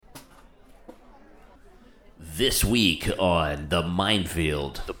This week on The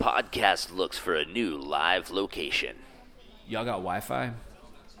Minefield, the podcast looks for a new live location. Y'all got Wi-Fi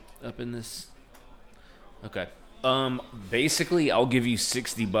up in this? Okay. Basically, I'll give you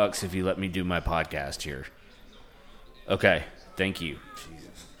 $60 if you let me do my podcast here. Okay. Thank you.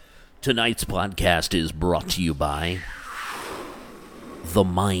 Jesus. Tonight's podcast is brought to you by The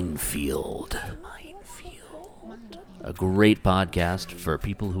Minefield. A great podcast for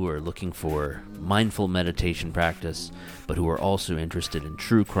people who are looking for mindful meditation practice, but who are also interested in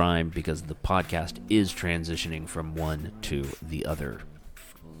true crime because the podcast is transitioning from one to the other.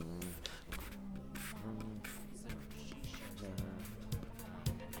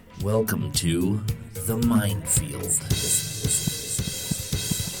 Welcome to The Minefield.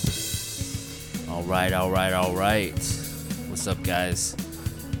 All right. What's up, guys?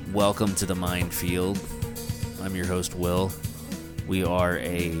 Welcome to The Minefield. I'm your host, Will. We are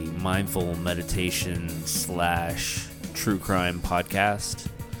a mindful meditation / true crime podcast.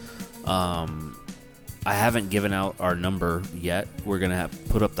 I haven't given out our number yet. We're going to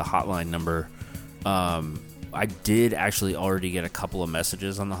put up the hotline number. I did actually already get a couple of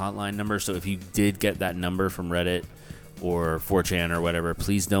messages on the hotline number, so if you did get that number from Reddit or 4chan or whatever,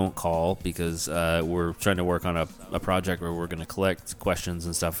 please don't call because we're trying to work on a project where we're going to collect questions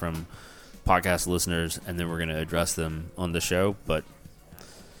and stuff from podcast listeners, and then we're going to address them on the show. But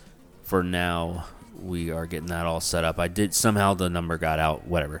for now, we are getting that all set up. Somehow the number got out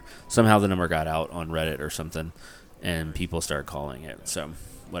on Reddit or something, and people started calling it. So,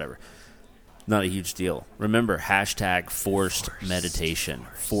 whatever. Not a huge deal. Remember, hashtag forced meditation.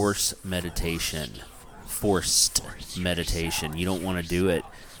 Forced meditation. You don't want to do it.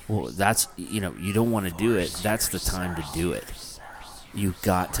 Well, you don't want to do it. That's the time to do it. You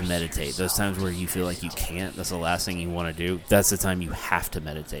got to meditate. Those times where you feel like you can't, that's the last thing you want to do. That's the time you have to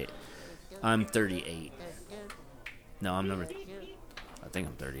meditate. I'm 38. No, I think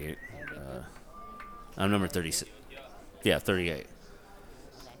I'm 38. I'm number 36. Yeah, 38.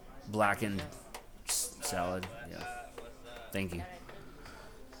 Blackened salad. Yeah. Thank you.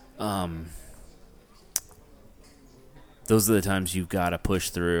 Those are the times you've got to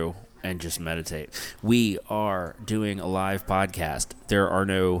push through and just meditate. We are doing a live podcast. There are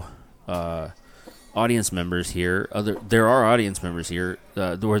no audience members here. There are audience members here.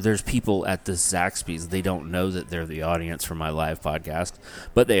 Where there's people at the Zaxby's. They don't know that they're the audience for my live podcast,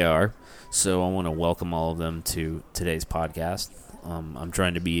 but they are. So I want to welcome all of them to today's podcast. I'm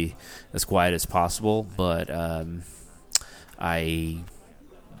trying to be as quiet as possible, but I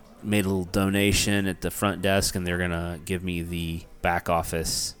made a little donation at the front desk, and they're going to give me the back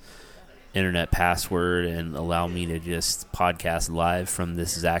office internet password and allow me to just podcast live from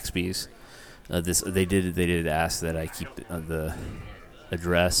this Zaxby's. They did ask that I keep the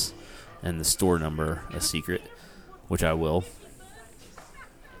address and the store number a secret, which I will.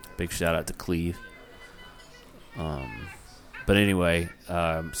 Big shout out to Cleve. But anyway,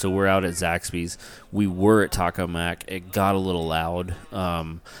 so we're out at Zaxby's. We were at Taco Mac. It got a little loud.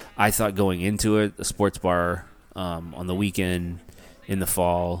 I thought going into it, a sports bar on the weekend in the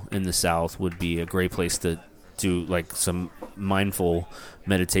fall in the South would be a great place to do like some mindful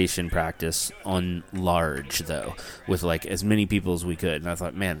meditation practice on large, though, with like as many people as we could. And I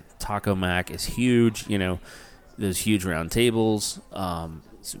thought, man, Taco Mac is huge. You know, those huge round tables.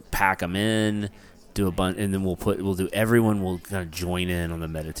 So pack them in. Do a bunch, and then everyone will kind of join in on the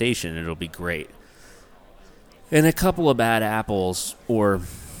meditation, and it'll be great. And a couple of bad apples, or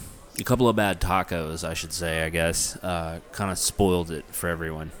a couple of bad tacos, I should say, I guess, kind of spoiled it for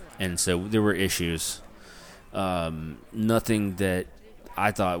everyone. And so there were issues. Nothing that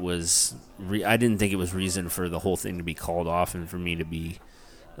I thought was, I didn't think it was reason for the whole thing to be called off and for me to be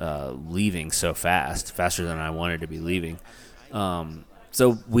leaving so faster than I wanted to be leaving.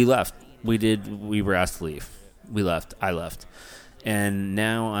 So we left. We were asked to leave. We left. I left. And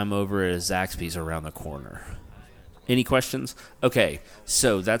now I'm over at Zaxby's around the corner. Any questions? Okay,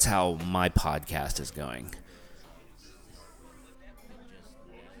 so that's how my podcast is going.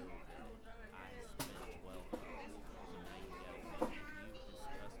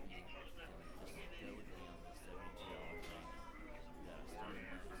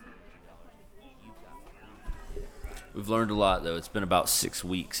 We've learned a lot, though. It's been about 6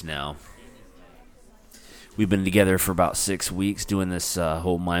 weeks now. We've been together for about 6 weeks doing this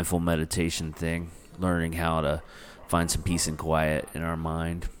whole mindful meditation thing, learning how to find some peace and quiet in our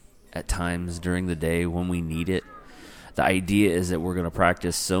mind at times during the day when we need it. The idea is that we're going to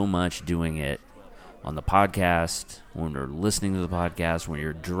practice so much doing it on the podcast, when we're listening to the podcast, when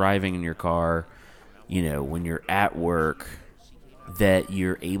you're driving in your car, you know, when you're at work, that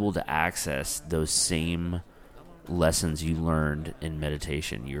you're able to access those same lessons you learned in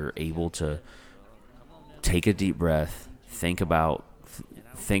meditation. You're able to take a deep breath, think about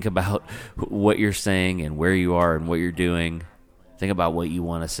what you're saying and where you are and what you're doing. Think about what you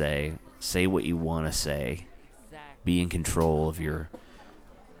want to say what you want to say. Be in control of your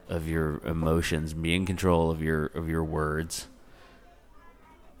emotions, be in control of your words,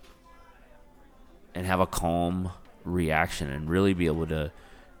 and have a calm reaction and really be able to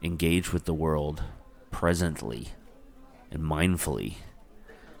engage with the world presently and mindfully,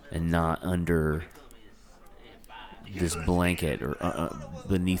 and not under this blanket or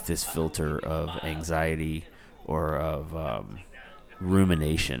beneath this filter of anxiety or of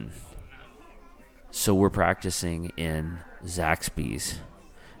rumination. So we're practicing in Zaxby's.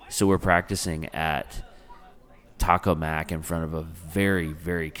 So we're practicing at Taco Mac in front of a very,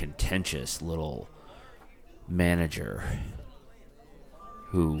 very contentious little manager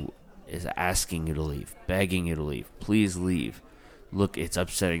who is asking you to leave, begging you to leave. Please leave. Look, it's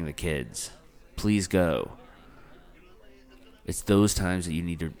upsetting the kids. Please go. It's those times that you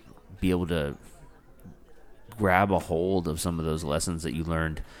need to be able to grab a hold of some of those lessons that you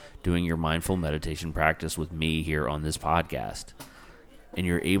learned doing your mindful meditation practice with me here on this podcast. And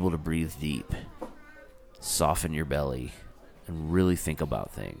you're able to breathe deep, soften your belly, and really think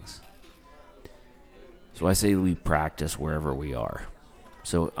about things. So I say we practice wherever we are.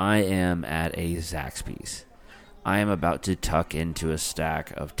 So I am at a Zaxby's. I am about to tuck into a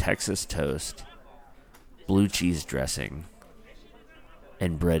stack of Texas toast, blue cheese dressing,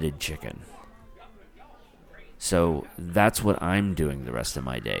 and breaded chicken. So that's what I'm doing the rest of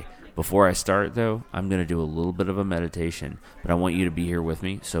my day. Before I start, though, I'm going to do a little bit of a meditation, but I want you to be here with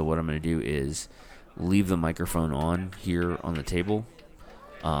me. So what I'm going to do is leave the microphone on here on the table.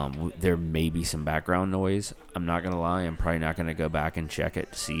 There may be some background noise. I'm not going to lie. I'm probably not going to go back and check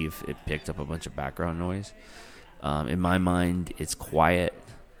it to see if it picked up a bunch of background noise. In my mind, it's quiet,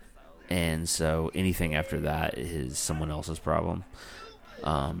 and so anything after that is someone else's problem.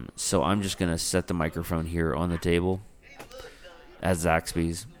 So I'm just going to set the microphone here on the table at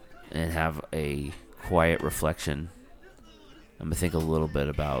Zaxby's and have a quiet reflection. I'm going to think a little bit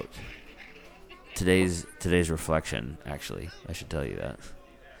about today's reflection, actually. I should tell you that.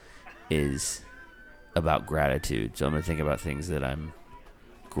 Is about gratitude. So I'm going to think about things that I'm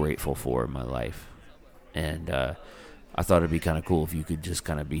grateful for in my life. And I thought it'd be kind of cool if you could just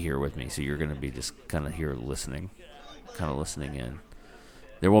kind of be here with me. So you're going to be just kind of here listening in.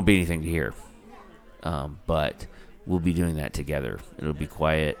 There won't be anything to hear, but we'll be doing that together. It'll be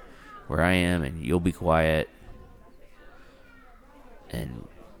quiet where I am, and you'll be quiet, and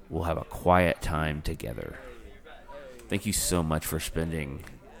we'll have a quiet time together. Thank you so much for spending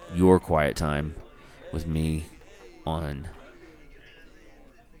your quiet time with me on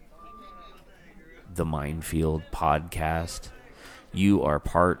the Minefield podcast. You are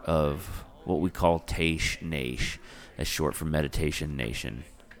part of what we call Taish Nation. That's short for Meditation Nation.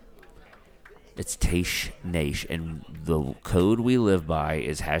 It's Taish Nation, and the code we live by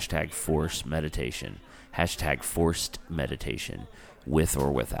is #forced meditation. #forced meditation, with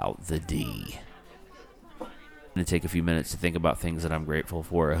or without the D. I'm going to take a few minutes to think about things that I'm grateful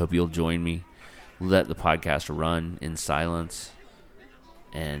for. I hope you'll join me. Let the podcast run in silence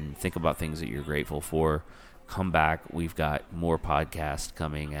and think about things that you're grateful for. Come back. We've got more podcasts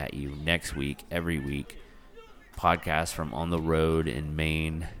coming at you next week, every week. Podcasts from on the road in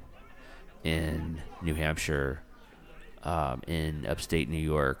Maine, in New Hampshire, in upstate New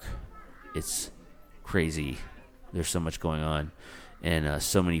York. It's crazy. There's so much going on, and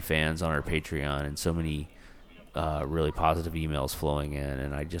so many fans on our Patreon, and so many really positive emails flowing in,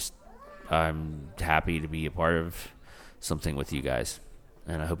 and I'm happy to be a part of something with you guys,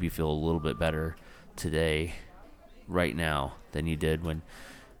 and I hope you feel a little bit better today, right now, than you did when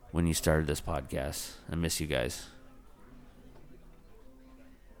you started this podcast. I miss you guys.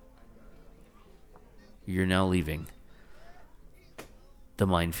 You're now leaving the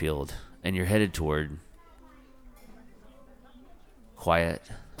minefield, and you're headed toward quiet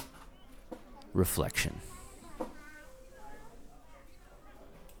reflection.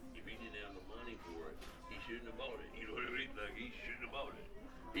 If he didn't have the money for it, he shouldn't have bought it. You know what I mean? Like, he shouldn't have bought it.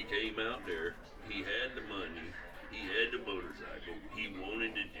 He came out there, he had the money, he had the motorcycle, he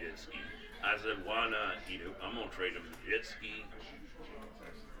wanted the jet ski. I said, why not? I'm going to trade him the jet ski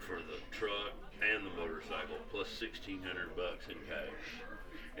for the truck and the motorcycle, plus $1,600 in cash.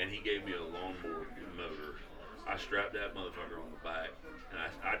 And he gave me a lawnmower motor. I strapped that motherfucker on the back, and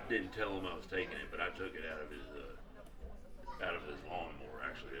I didn't tell him I was taking it, but I took it out of his lawnmower.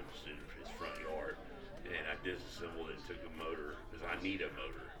 Actually, it was in his front yard, and I disassembled it and took a motor, because I need a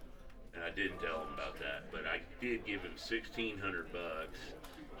motor. and I didn't tell him about that, but I did give him $1,600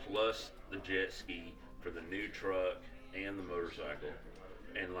 plus the jet ski for the new truck and the motorcycle,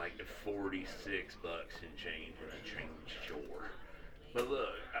 and like $46 and change when I changed shore. But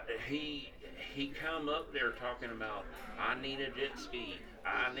look, he come up there talking about, I need a jet ski.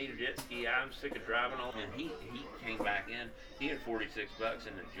 I need a jet ski. I'm sick of driving on. And he came back in. He had $46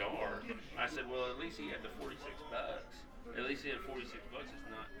 in the jar. I said, well, at least he had the $46. At least he had $46. It's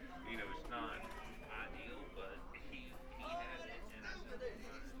not, it's not ideal, but he had it. And I said,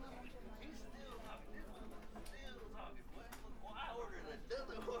 he's still talking. Well, I ordered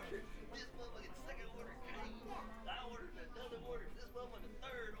another order. This motherfucking second order came. I ordered another order. This motherfucking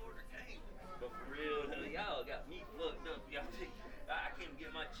third order came. But for real, y'all got me fucked up. Y'all think I can't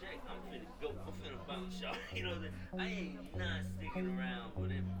get my check. I'm finna bounce y'all. I ain't not sticking around for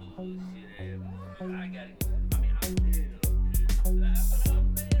that bullshit